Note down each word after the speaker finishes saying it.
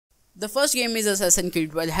The first game is Assassin's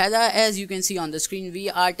Creed Valhalla. As you can see on the screen, we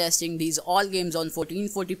are testing these all games on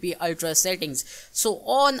 1440p ultra settings. So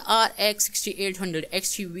on our X6800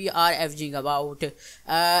 XT we are averaging about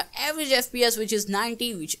average FPS which is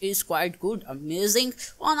 90, which is quite good, amazing.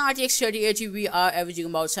 On RTX 3080 we are averaging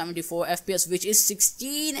about 74 FPS, which is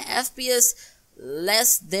 16 FPS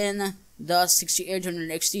less than the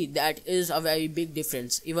 6800 XT. That is a very big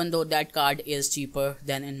difference, even though that card is cheaper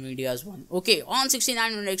than Nvidia's one. Okay, on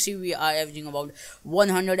 6900 XT we are averaging about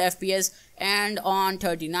 100 FPS, and on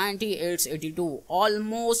 3090 it's 82,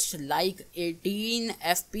 almost like 18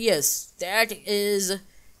 FPS. That is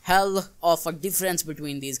hell of a difference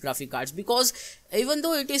between these graphic cards, because even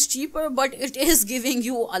though it is cheaper, but it is giving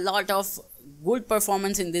you a lot of good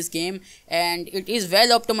performance in this game, and it is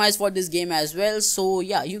well optimized for this game as well. So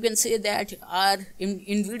yeah, you can say that our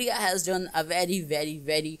Nvidia has done a very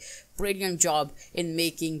brilliant job in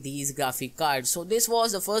making these graphic cards. So this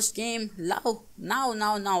was the first game. Now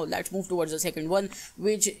let's move towards the second one,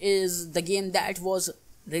 which is the game that was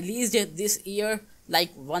released this year,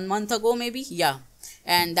 like 1 month ago maybe, yeah,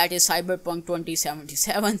 and that is Cyberpunk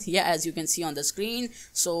 2077. Yeah, as you can see on the screen.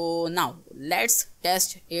 So now let's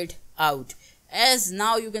test it out. As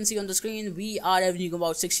now you can see on the screen, we are averaging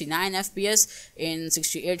about 69 FPS in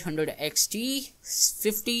 6800 XT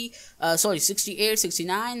 68,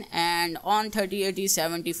 69, and on 3080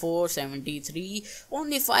 74, 73.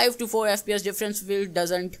 Only 5 to 4 FPS difference will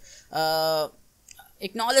doesn't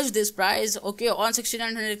acknowledge this price. Okay, on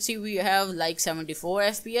 6900 XT we have like 74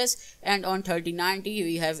 FPS, and on 3090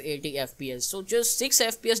 we have 80 FPS. So just 6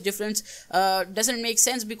 FPS difference doesn't make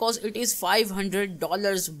sense, because it is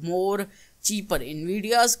 $500 more cheaper.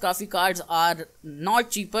 Nvidia's graphic cards are not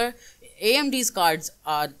cheaper, AMD's cards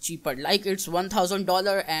are cheaper, like it's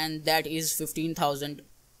 $1,000 and that is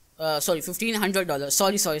 $1,500.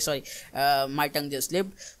 Sorry, my tongue just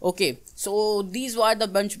slipped. Okay, so these were the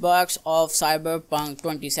benchmarks of Cyberpunk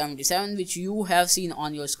 2077, which you have seen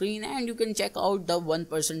on your screen, and you can check out the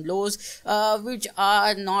 1% lows, which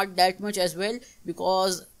are not that much as well,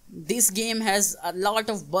 because this game has a lot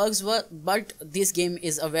of bugs, but this game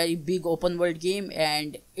is a very big open world game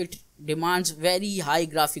and it demands very high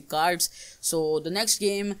graphic cards. So the next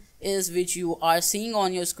game is, which you are seeing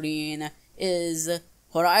on your screen, is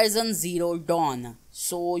Horizon Zero Dawn.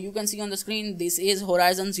 So you can see on the screen, this is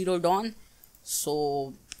Horizon Zero Dawn.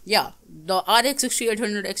 So yeah, the RX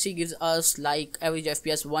 6800 XT gives us like average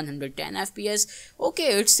FPS 110 FPS.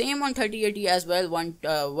 Okay, it's same on 3080 as well,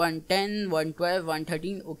 110, 112,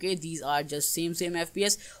 113. Okay, these are just same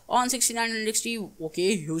FPS. On 6900 XT,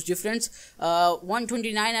 okay, huge difference,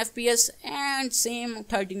 129 FPS, and same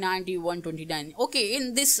 3090, 129. Okay,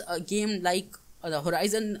 in this game, like the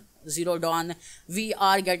Horizon Zero Dawn, we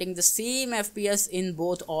are getting the same FPS in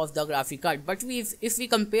both of the graphic card, but if we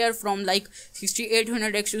compare from like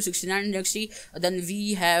 6800 X to 6900 XT, then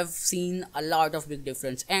we have seen a lot of big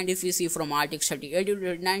difference. And if we see from RTX 3080 to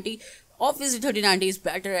 3090, obviously 3090 is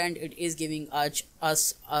better and it is giving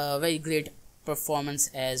us a very great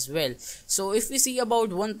performance as well. So if we see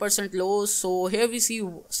about 1% lows, so here we see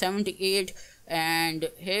 78,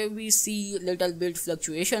 and here we see little bit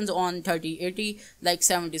fluctuations on 3080, like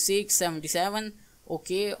 76, 77.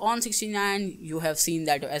 Okay, on 69 you have seen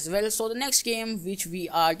that as well. So the next game which we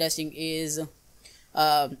are testing is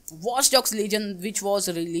Watch Dogs Legion, which was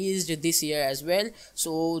released this year as well.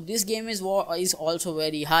 So this game is also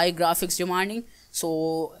very high graphics demanding.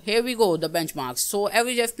 So here we go, the benchmarks. So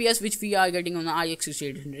average FPS which we are getting on RX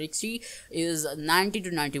 6800 XT is 90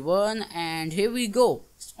 to 91, and here we go.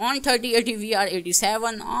 On 3080 we are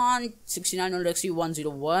 87, on 6900 XT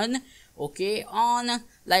 101. Okay, on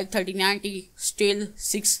like 3090 still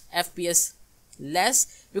 6 FPS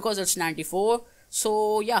less, because it's 94.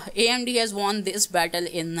 So yeah, AMD has won this battle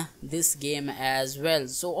in this game as well.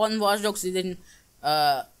 So on Watch Dogs Legion,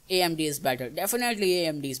 AMD is better, definitely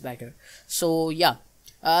AMD is better. So yeah,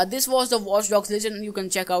 this was the Watch Dogs Legion. You can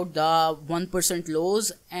check out the 1%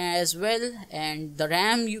 lows as well, and the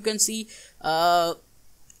RAM you can see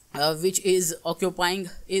which is occupying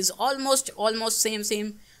is almost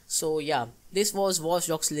same. So yeah, this was Watch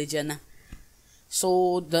Dogs Legion.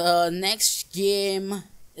 So the next game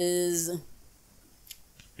is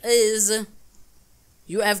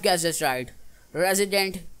you have guessed it right,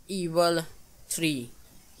 Resident Evil 3.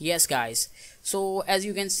 Yes guys, so as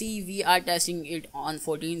you can see, we are testing it on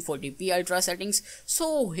 1440p ultra settings.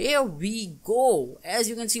 So here we go. As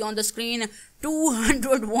you can see on the screen,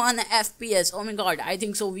 201 FPS. Oh my god, I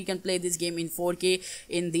think so we can play this game in 4K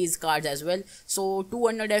in these cards as well. So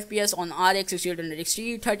 200 FPS on RX 6800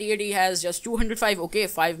 XT. 3080 has just 205. Okay,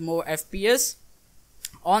 5 more FPS.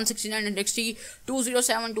 on 1600 XT,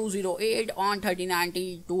 207, 208 on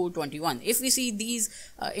 3090, 221. If we see these,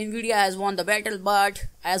 Nvidia has won the battle, but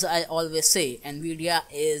as I always say, Nvidia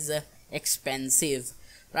is expensive.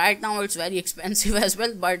 Right now it's very expensive as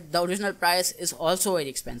well, but the original price is also very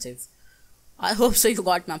expensive. I hope so you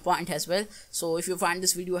got my point as well. So if you find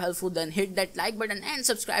this video helpful, then hit that like button and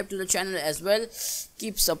subscribe to the channel as well.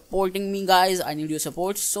 Keep supporting me, guys. I need your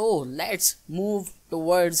support. So let's move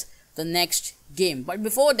towards the next game. But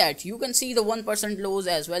before that, you can see the 1% lows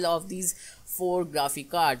as well of these 4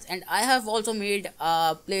 graphic cards, and I have also made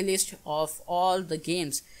a playlist of all the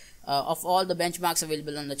games, of all the benchmarks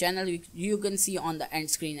available on the channel. You can see on the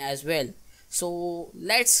end screen as well. So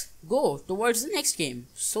let's go towards the next game.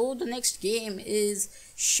 So the next game is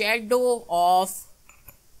Shadow of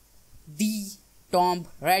the Tomb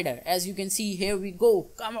Raider. As you can see, here we go.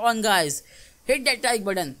 Come on, guys, hit that like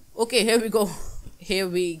button. Okay, here we go. Here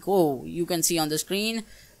we go. You can see on the screen,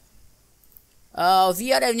 we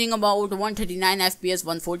are averaging about 139 fps,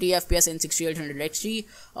 140 fps in 6800 XT.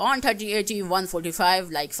 On 3080,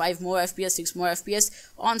 145, like 5 more fps, 6 more fps.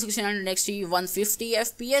 On 1600 XT, 150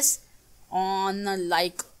 fps. On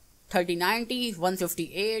like 3090,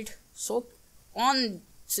 158. So on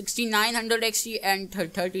 6900 XT and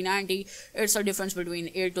 3090, it's a difference between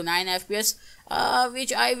 8 to 9 fps,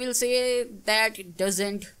 which I will say that it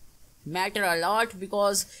doesn't matter a lot,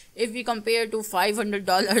 because if we compare to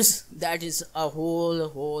 $500, that is a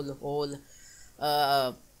whole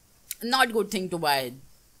not good thing to buy.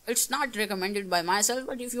 It's not recommended by myself,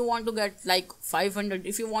 but if you want to get like 500,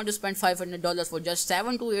 if you want to spend $500 for just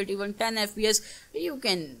 7 to 8, even 10 fps, you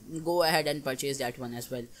can go ahead and purchase that one as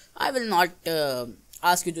well. I will not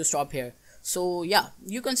ask you to stop here. So yeah,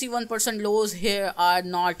 you can see 1% lows here are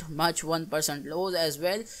not much 1% lows as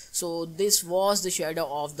well. So this was the Shadow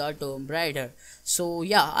of the Tomb Raider. So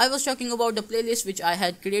yeah, I was talking about the playlist which I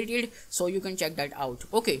had created, so you can check that out.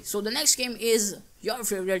 Okay, so the next game is your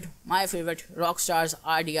favorite, my favorite, Rockstar's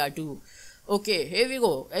RDR2. Okay, here we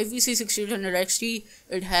go. FVC 6800 XT,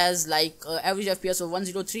 it has like average FPS of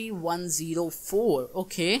 103, 104.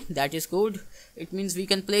 Okay, that is good. It means we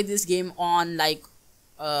can play this game on like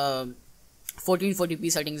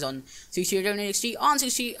 1440p settings on 6800 XT. On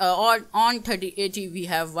 60 or on 3080 we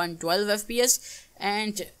have 112 fps,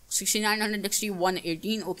 and 6900 XT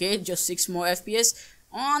 118. Okay, just 6 more fps.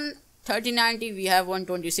 On 3090 we have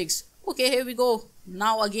 126. Okay, here we go.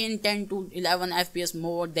 Now again 10 to 11 fps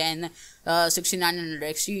more than 6900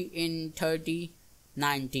 XT in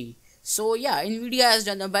 3090. So yeah, Nvidia has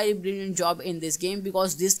done a very brilliant job in this game,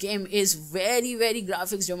 because this game is very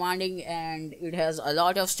graphics demanding and it has a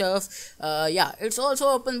lot of stuff. Yeah, it's also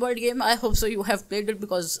open world game. I hope so you have played it,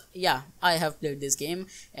 because yeah, I have played this game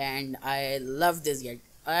and I love this game.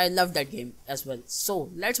 I love that game as well. So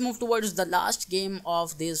let's move towards the last game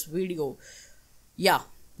of this video. Yeah,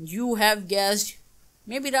 you have guessed,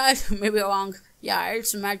 maybe right, maybe wrong. Yeah,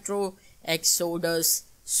 it's Metro Exodus.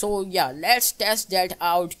 So yeah, let's test that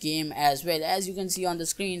out game as well. As you can see on the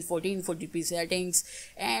screen, 1440p settings,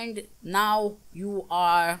 and now you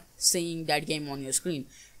are seeing that game on your screen.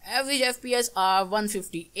 Average fps are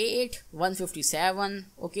 158, 157.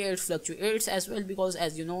 Okay, it fluctuates as well, because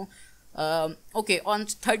as you know, okay, on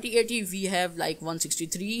 3080 we have like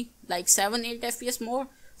 163, like 7-8 fps more.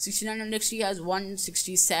 6900 XT has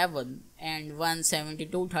 167 and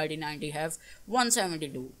 172. 3090 have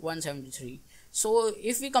 172, 173. So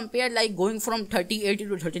if we compare like going from 3080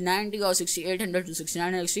 to 3090 or 6800 to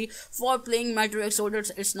 6900 XT for playing Metro Exodus,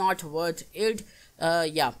 it's not worth it.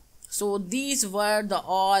 Yeah, so these were the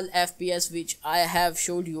all FPS which I have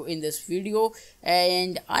showed you in this video,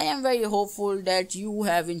 and I am very hopeful that you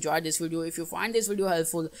have enjoyed this video. If you find this video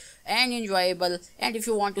helpful and enjoyable, and if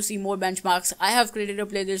you want to see more benchmarks, I have created a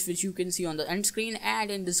playlist which you can see on the end screen and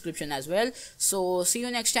in description as well. So see you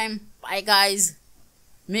next time. Bye guys.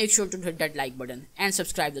 Make sure to hit that like button and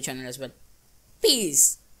subscribe the channel as well.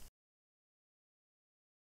 Peace.